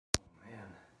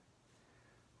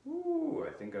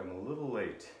think I'm a little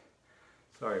late.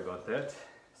 Sorry about that.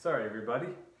 Sorry, everybody.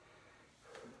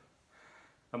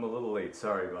 I'm a little late,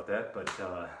 sorry about that, but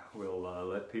we'll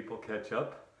let people catch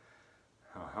up.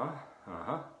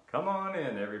 Come on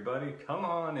in, everybody, come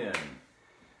on in.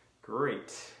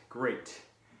 Great, great.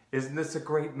 Isn't this a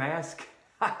great mask?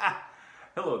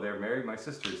 Hello there, Mary. My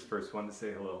sister's the first one to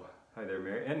say hello. Hi there,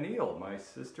 Mary. And Neil, my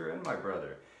sister and my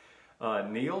brother.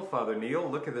 Neil, Father Neil,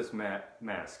 look at this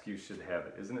mask. You should have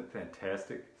it. Isn't it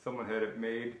fantastic? Someone had it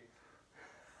made.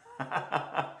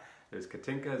 There's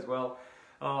Katinka as well.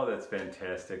 Oh, that's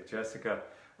fantastic. Jessica.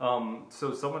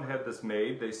 So someone had this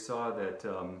made. They saw that,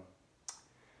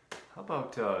 how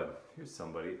about, here's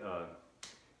somebody,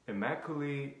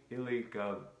 Immaculée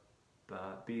Iligabizi.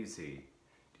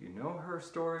 Do you know her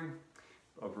story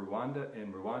of Rwanda?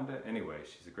 In Rwanda? Anyway,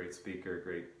 she's a great speaker,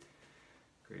 great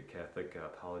Catholic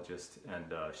apologist, and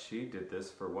she did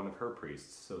this for one of her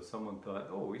priests. So someone thought,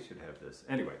 oh, we should have this.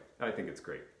 Anyway, I think it's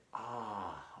great.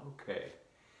 Ah, okay.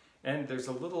 And there's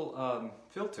a little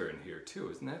filter in here too.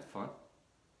 Isn't that fun?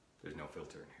 There's no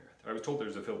filter in here. I was told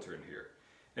there's a filter in here.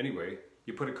 Anyway,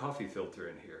 you put a coffee filter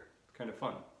in here. It's kind of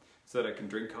fun. So that I can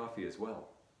drink coffee as well.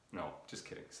 No, just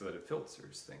kidding. So that it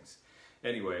filters things.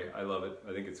 Anyway, I love it.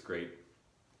 I think it's great.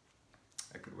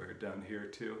 I could wear it down here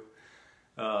too.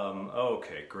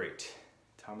 Okay, great.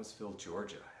 Thomasville,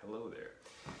 Georgia. Hello there.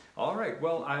 All right.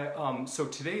 Well, so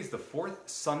today's the fourth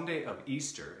Sunday of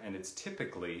Easter, and it's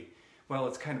typically, well,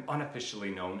 it's kind of unofficially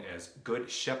known as Good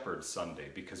Shepherd Sunday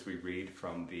because we read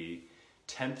from the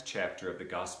 10th chapter of the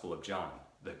Gospel of John,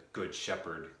 the Good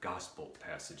Shepherd Gospel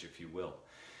passage, if you will.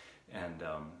 And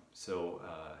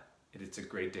it's a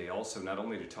great day also not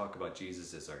only to talk about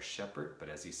Jesus as our shepherd, but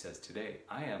as he says today,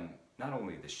 I am not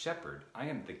only the shepherd, I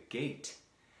am the gate.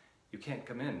 You can't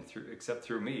come in except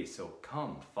through me, so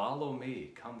come, follow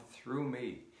me, come through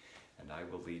me, and I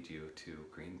will lead you to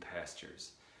green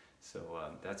pastures. So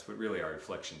that's what really our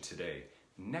reflection today.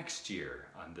 Next year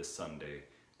on this Sunday,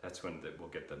 that's when we'll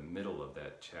get the middle of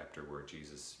that chapter where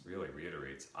Jesus really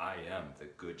reiterates, I am the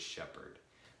good shepherd.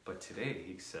 But today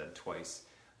he said twice,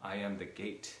 I am the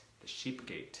gate, the sheep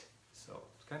gate. So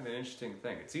it's kind of an interesting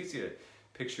thing. It's easy to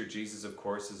picture Jesus, of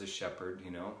course, as a shepherd.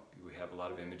 You know, we have a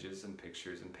lot of images and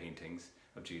pictures and paintings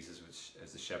of Jesus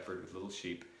as a shepherd with little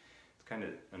sheep. It's kind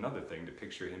of another thing to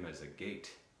picture him as a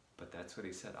gate. But that's what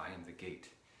he said, I am the gate.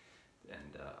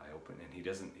 And I open, and he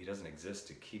doesn't exist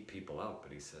to keep people out,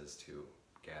 but he says to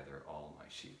gather all my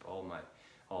sheep,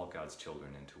 all God's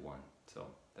children into one. So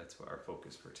that's what our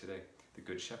focus for today, the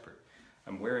Good Shepherd.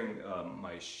 I'm wearing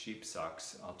my sheep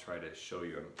socks. I'll try to show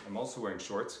you. I'm also wearing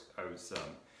shorts. I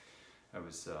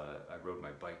rode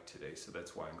my bike today, so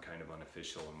that's why I'm kind of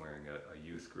unofficial. I'm wearing a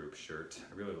youth group shirt.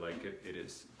 I really like it.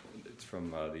 It's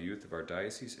from the youth of our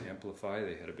diocese, Amplify.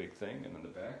 They had a big thing, and on the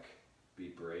back, be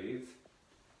brave.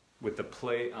 With the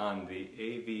play on the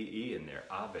AVE in there,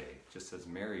 Ave, just as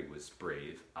Mary was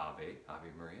brave, Ave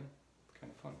Maria.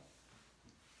 Kind of fun.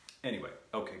 Anyway,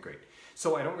 okay, great.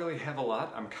 So I don't really have a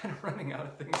lot. I'm kind of running out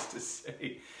of things to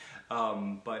say,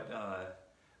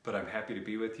 but I'm happy to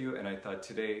be with you. And I thought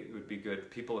today it would be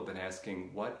good. People have been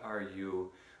asking, what are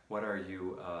you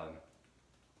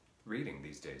reading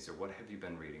these days, or what have you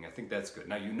been reading? I think that's good.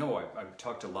 Now you know I've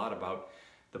talked a lot about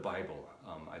the Bible.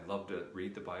 I love to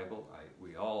read the Bible.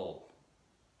 We all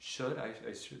should,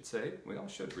 I should say, we all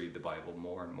should read the Bible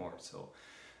more and more. So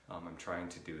I'm trying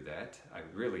to do that. I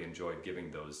really enjoyed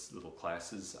giving those little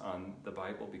classes on the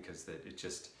Bible because it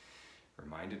just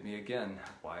reminded me again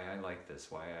why I like this,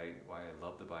 why I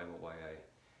love the Bible, why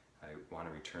I want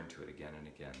to return to it again and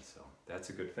again. So that's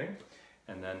a good thing.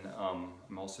 And then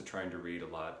I'm also trying to read a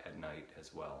lot at night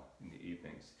as well, in the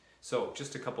evenings. So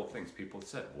just a couple things. People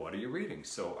said, what are you reading?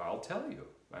 So I'll tell you.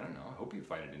 I don't know. I hope you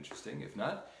find it interesting. If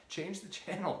not, change the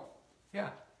channel.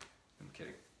 Yeah, I'm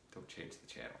kidding. Don't change the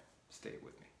channel. Stay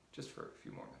with me just for a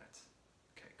few more minutes.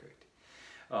 Okay, great.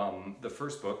 The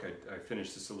first book, I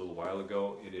finished this a little while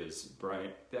ago. It is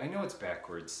Brian. I know it's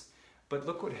backwards, but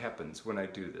look what happens when I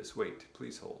do this. Wait,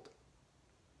 please hold.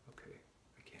 Okay,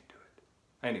 I can't do it.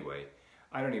 Anyway,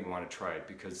 I don't even want to try it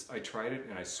because I tried it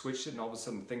and I switched it and all of a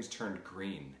sudden things turned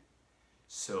green.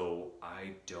 So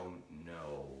I don't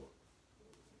know.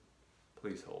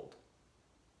 Please hold.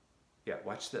 Yeah,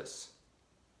 watch this.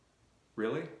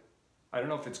 Really? I don't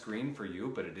know if it's green for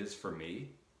you, but it is for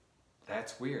me.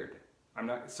 That's weird.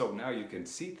 So now you can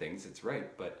see things, it's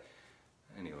right, but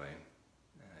anyway,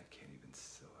 I can't even,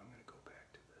 so I'm going to go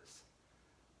back to this.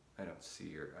 I don't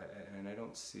see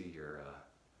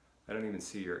I don't even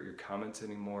see your comments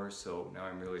anymore, so now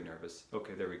I'm really nervous.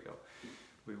 Okay, there we go.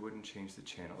 We wouldn't change the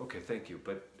channel. Okay, thank you.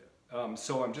 But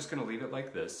so I'm just going to leave it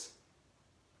like this.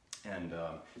 And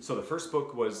so the first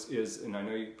book is, and I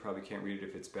know you probably can't read it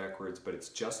if it's backwards, but it's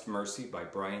Just Mercy by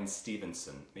Brian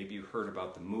Stevenson. Maybe you heard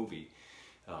about the movie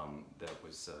that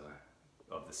was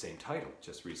of the same title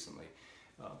just recently.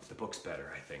 The book's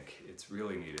better, I think. It's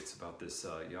really neat. It's about this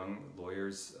young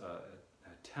lawyer's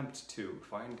attempt to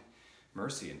find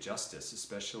mercy and justice,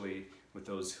 especially with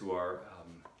those who are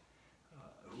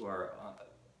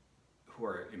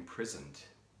imprisoned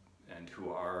and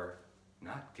who are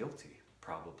not guilty,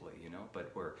 probably,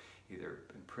 but were either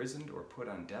imprisoned or put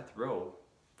on death row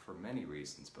for many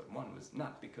reasons, but one was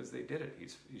not because they did it,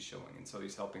 he's showing. And so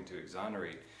he's helping to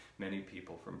exonerate many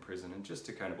people from prison and just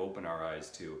to kind of open our eyes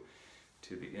to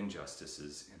the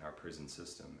injustices in our prison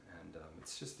system. And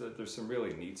it's just that there's some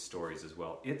really neat stories as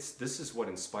well. This is what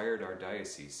inspired our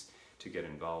diocese to get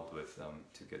involved with,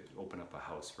 open up a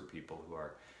house for people who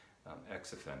are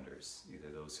ex-offenders,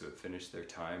 either those who have finished their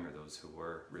time or those who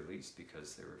were released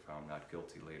because they were found not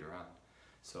guilty later on.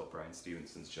 So Brian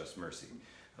Stevenson's Just Mercy.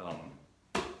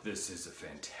 This is a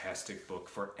fantastic book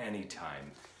for any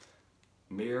time.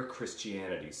 Mere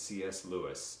Christianity, C.S.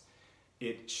 Lewis.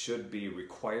 It should be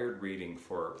required reading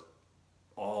for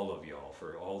all of y'all,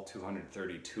 for all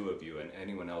 232 of you and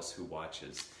anyone else who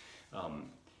watches.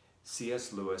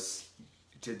 C.S. Lewis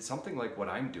did something like what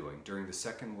I'm doing. During the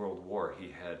Second World War,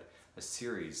 he had a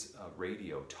series of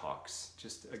radio talks,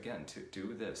 just again, to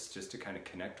do this, just to kind of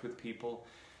connect with people,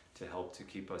 to help to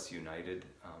keep us united,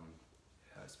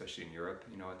 especially in Europe,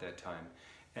 at that time.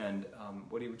 And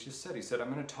what he just said, he said,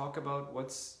 I'm going to talk about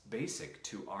what's basic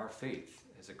to our faith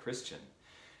as a Christian.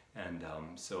 And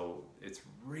so it's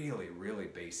really, really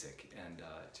basic, and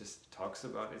it just talks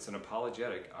about, it's an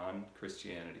apologetic on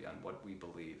Christianity, on what we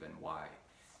believe and why.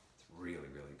 It's really,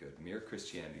 really good. Mere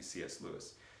Christianity, C.S.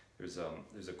 Lewis. There's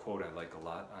a quote I like a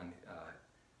lot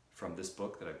from this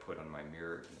book that I put on my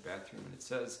mirror in the bathroom, and it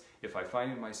says, "If I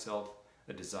find in myself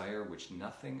a desire which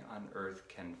nothing on earth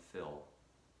can fill,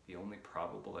 the only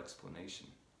probable explanation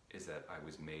is that I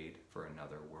was made for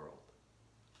another world."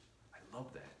 I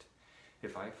love that.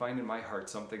 If I find in my heart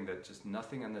something that just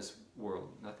nothing on this world,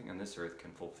 nothing on this earth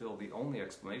can fulfill, the only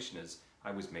explanation is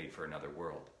I was made for another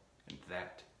world, and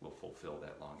that will fulfill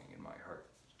that longing in my heart.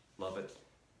 Love it.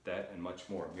 That and much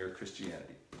more. Mere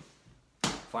Christianity.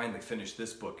 Finally finished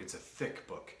this book. It's a thick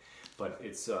book, but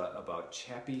it's about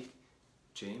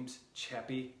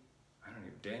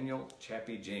Daniel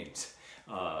Chappie James.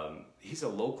 He's a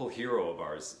local hero of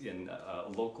ours,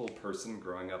 a local person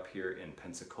growing up here in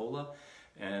Pensacola,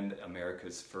 and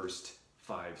America's first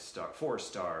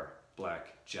four-star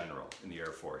black general in the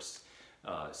Air Force.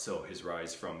 So his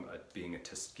rise from being a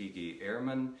Tuskegee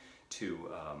airman to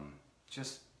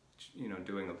just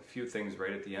doing a few things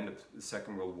right at the end of the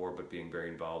Second World War, but being very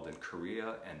involved in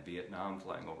Korea and Vietnam,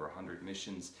 flying over 100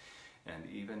 missions, and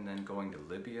even then going to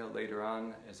Libya later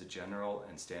on as a general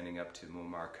and standing up to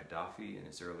Muammar Gaddafi in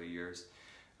his early years.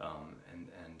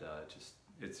 Just,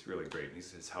 it's really great.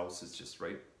 His house is just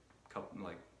right,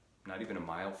 not even a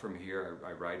mile from here.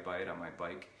 I ride by it on my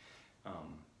bike.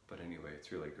 But anyway,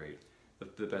 it's really great.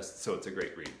 The best, so it's a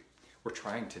great read. We're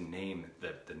trying to name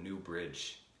the new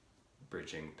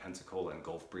bridging Pensacola and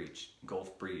Gulf Breeze.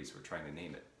 We're trying to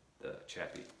name it the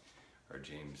Chappie or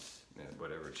James,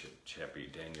 whatever,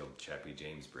 Daniel Chappie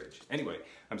James Bridge. Anyway,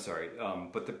 I'm sorry,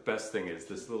 but the best thing is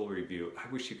this little review. I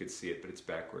wish you could see it, but it's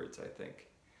backwards, I think.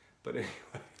 But anyway,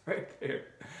 right there,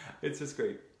 it's just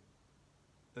great.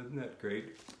 Isn't that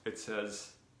great? It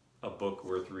says, a book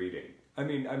worth reading. I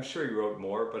mean, I'm sure he wrote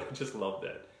more, but I just love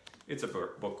that. It's a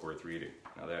book worth reading.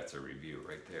 Now that's a review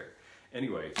right there.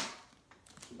 Anyway,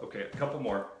 okay, a couple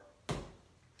more.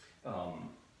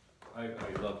 I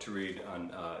love to read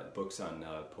on books on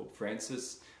Pope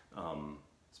Francis,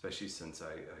 especially since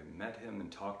I met him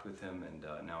and talked with him, and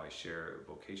now I share a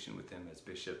vocation with him as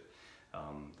bishop.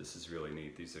 This is really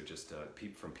neat. These are just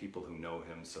from people who know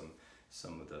him,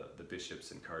 some of the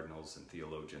bishops and cardinals and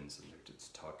theologians, and they're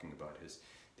just talking about his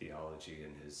theology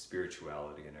and his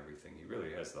spirituality and everything. He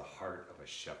really has the heart of a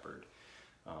shepherd,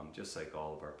 just like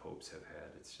all of our popes have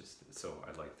had. It's just, so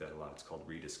I like that a lot. It's called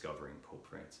Rediscovering Pope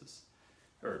Francis,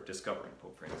 or Discovering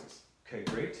Pope Francis. Okay,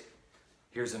 great.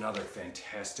 Here's another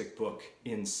fantastic book,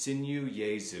 In Sinu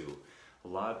Jesu. A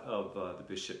lot of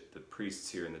the priests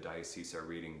here in the diocese are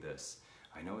reading this.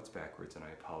 I know it's backwards and I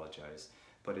apologize,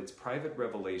 but it's private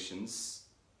revelations,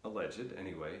 alleged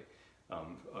anyway,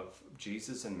 of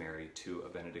Jesus and Mary to a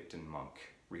Benedictine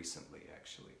monk recently,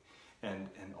 actually. And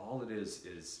all it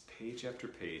is page after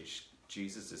page,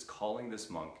 Jesus is calling this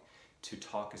monk to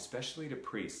talk, especially to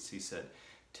priests. He said,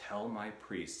 tell my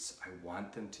priests I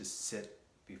want them to sit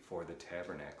before the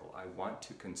tabernacle. I want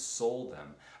to console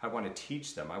them. I want to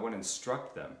teach them. I want to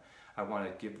instruct them. I want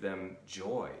to give them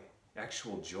joy,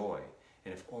 actual joy.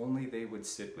 And if only they would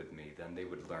sit with me, then they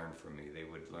would learn from me. They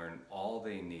would learn all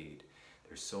they need.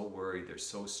 They're so worried, they're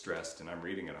so stressed, and I'm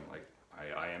reading it, I'm like,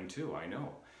 I am too, I know.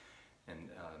 And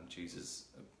Jesus,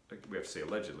 we have to say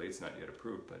allegedly, it's not yet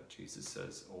approved, but Jesus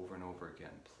says over and over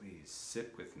again, please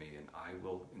sit with me and I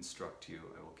will instruct you,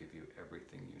 I will give you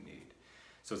everything you need.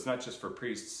 So it's not just for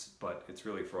priests, but it's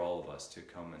really for all of us to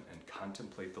come and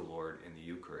contemplate the Lord in the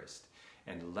Eucharist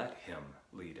and let him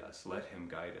lead us, let him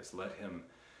guide us, let him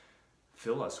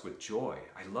fill us with joy.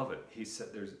 I love it. He said,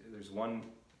 there's one,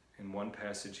 in one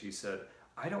passage he said,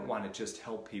 I don't want to just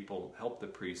help the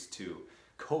priests to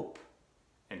cope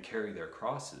and carry their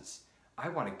crosses. I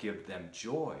want to give them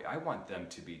joy. I want them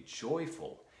to be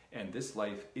joyful. And this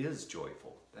life is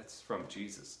joyful. That's from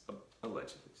Jesus,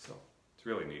 allegedly. So it's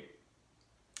really neat.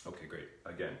 Okay, great.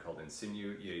 Again, called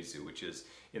Insigne Jesu, which is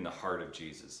in the heart of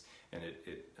Jesus. And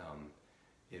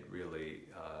it really,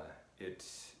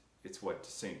 it's what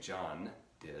St. John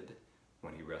did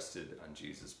when he rested on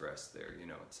Jesus' breast there. You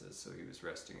know, it says, so he was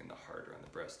resting in the heart or on the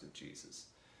breast of Jesus.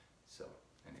 So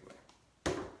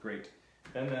anyway, great.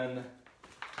 And then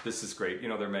this is great. You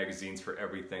know, there are magazines for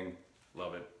everything.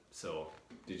 Love it. So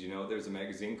did you know there's a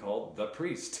magazine called The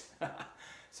Priest?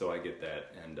 So I get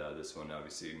that. And this one,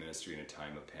 obviously, Ministry in a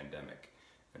Time of Pandemic.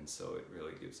 And so it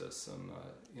really gives us some,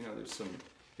 you know, there's some,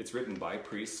 it's written by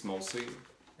priests mostly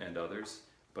and others,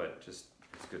 but just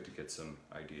it's good to get some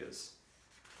ideas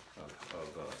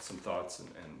of some thoughts and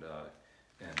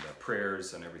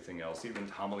prayers and everything else. Even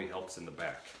homily helps in the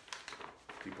back.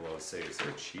 People always say, is there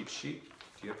a cheat sheet?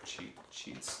 Do you have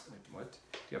cheats? Like, what?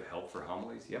 Do you have help for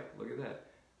homilies? Yep, look at that.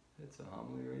 It's a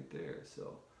homily right there.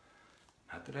 So,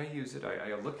 not that I use it.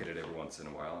 I look at it every once in a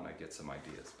while and I get some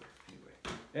ideas. But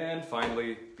anyway. And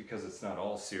finally, because it's not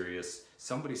all serious,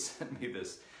 somebody sent me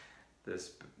this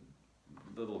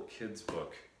little kid's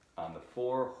book on the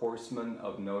 4 Horsemen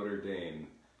of Notre Dame.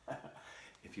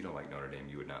 If you don't like Notre Dame,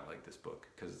 you would not like this book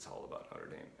because it's all about Notre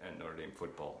Dame and Notre Dame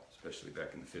football, especially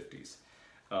back in the 50s.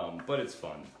 But it's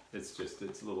fun. It's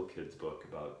a little kid's book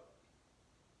about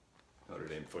Notre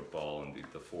Dame football and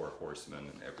the 4 horsemen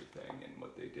and everything and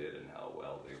what they did and how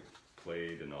well they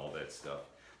played and all that stuff.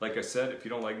 Like I said, if you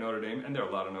don't like Notre Dame, and there are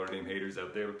a lot of Notre Dame haters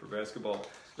out there for basketball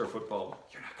or football,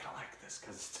 you're not going to like this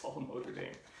because it's all Notre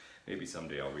Dame. Maybe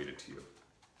someday I'll read it to you.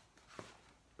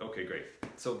 Okay, great.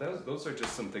 So those are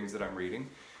just some things that I'm reading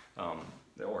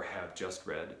or have just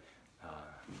read.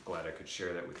 I'm glad I could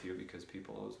share that with you because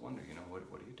people always wonder, you know, what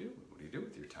do you do? What do you do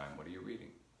with your time? What are you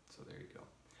reading? So there you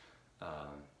go.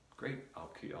 Great. I'll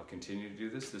continue to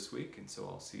do this week, and so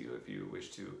I'll see you if you wish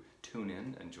to tune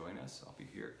in and join us. I'll be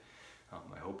here.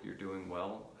 I hope you're doing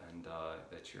well and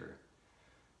that you're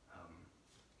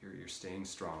staying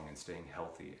strong and staying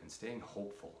healthy and staying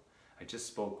hopeful. I just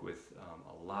spoke with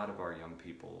a lot of our young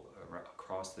people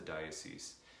across the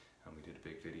diocese. We did a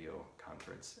big video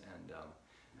conference, and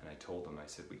I told them, I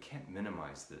said, we can't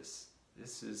minimize this.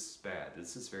 This is bad.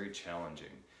 This is very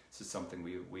challenging. This is something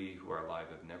we who are alive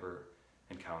have never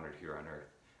encountered here on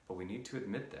earth. But we need to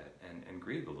admit that and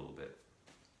grieve a little bit,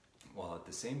 while at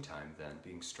the same time then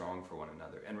being strong for one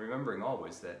another and remembering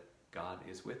always that God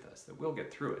is with us, that we'll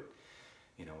get through it.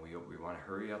 You know, we want to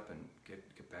hurry up and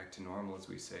get back to normal, as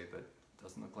we say, but it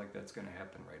doesn't look like that's going to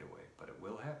happen right away. But it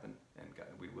will happen, and God,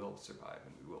 we will survive,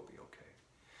 and we will be okay.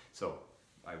 So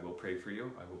I will pray for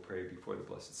you. I will pray before the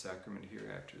Blessed Sacrament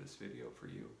here after this video for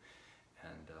you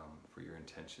and for your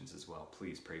intentions as well.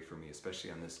 Please pray for me,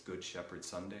 especially on this Good Shepherd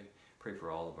Sunday. Pray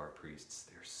for all of our priests.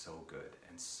 They're so good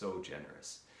and so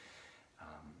generous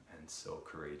and so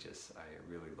courageous.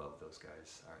 I really love those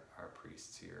guys, our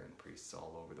priests here and priests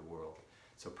all over the world.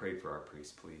 So pray for our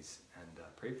priests, please, and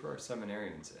pray for our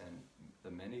seminarians and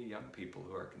the many young people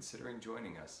who are considering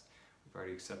joining us. We've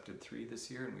already accepted 3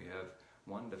 this year, and we have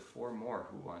 1 to 4 more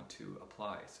who want to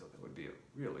apply, so that would be a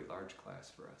really large class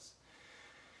for us.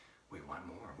 We want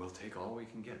more. We'll take all we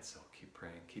can get, so keep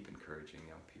praying, keep encouraging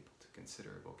young people to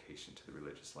consider a vocation to the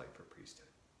religious life or priesthood.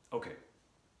 Okay,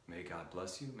 may God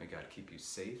bless you. May God keep you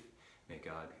safe. May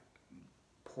God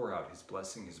pour out His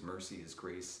blessing, His mercy, His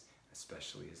grace,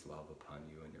 especially His love upon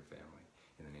you and your family.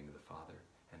 In the name of the Father,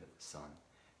 and of the Son,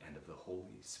 and of the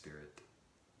Holy Spirit.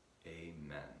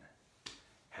 Amen.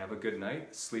 Have a good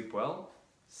night. Sleep well.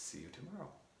 See you tomorrow.